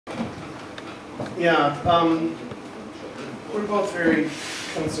Yeah, we're both very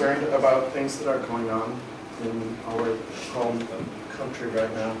concerned about things that are going on in our home country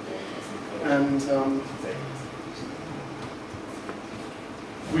right now. And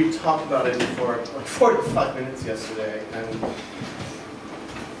we talked about it for like 45 minutes yesterday, and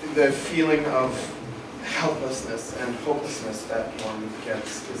the feeling of helplessness and hopelessness that one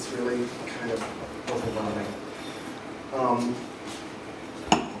gets is really kind of overwhelming.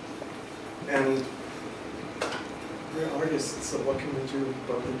 And we're artists, so what can we do?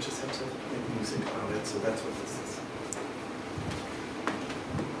 But we just have to make music about it, so that's what this is.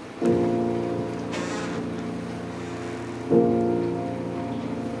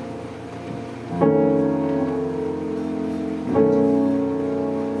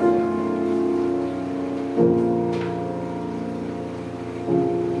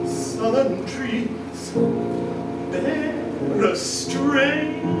 Southern trees bear a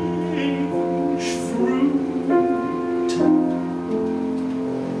strange fruit.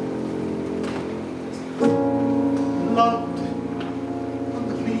 Blood on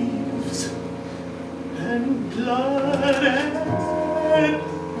the leaves and blood and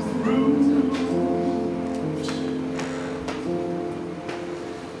root.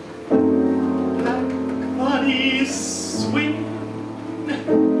 Black bodies swing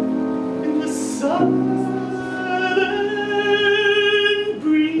in the southern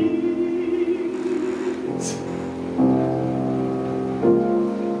breeze.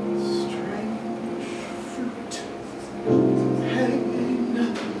 Strange fruit hanging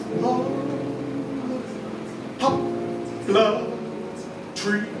on the poplar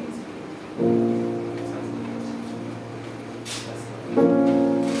tree.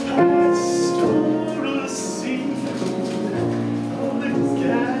 Pastoral scene of the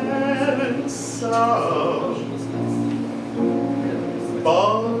gallant songs,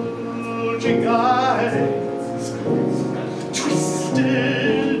 bulging eyes,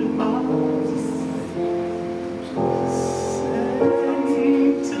 twisted mouth,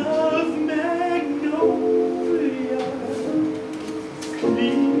 scent of magnolia,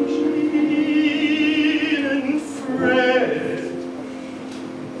 clean and fresh,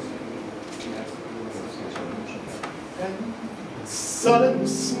 and sudden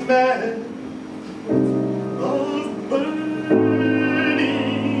smell of burning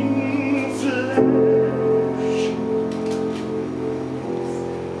flesh.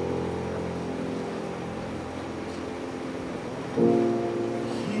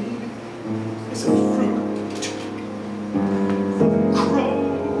 Here is a fruit that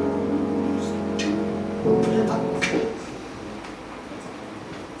grows too black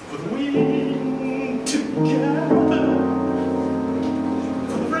for the wind to gather,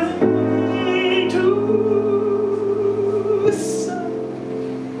 for the rain to sun,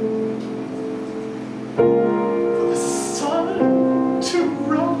 for the sun to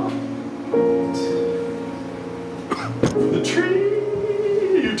rot, for the tree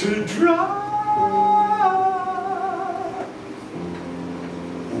to dry.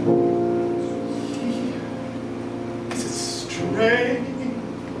 It's a strange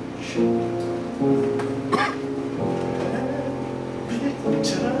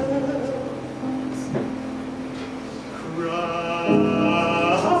cry.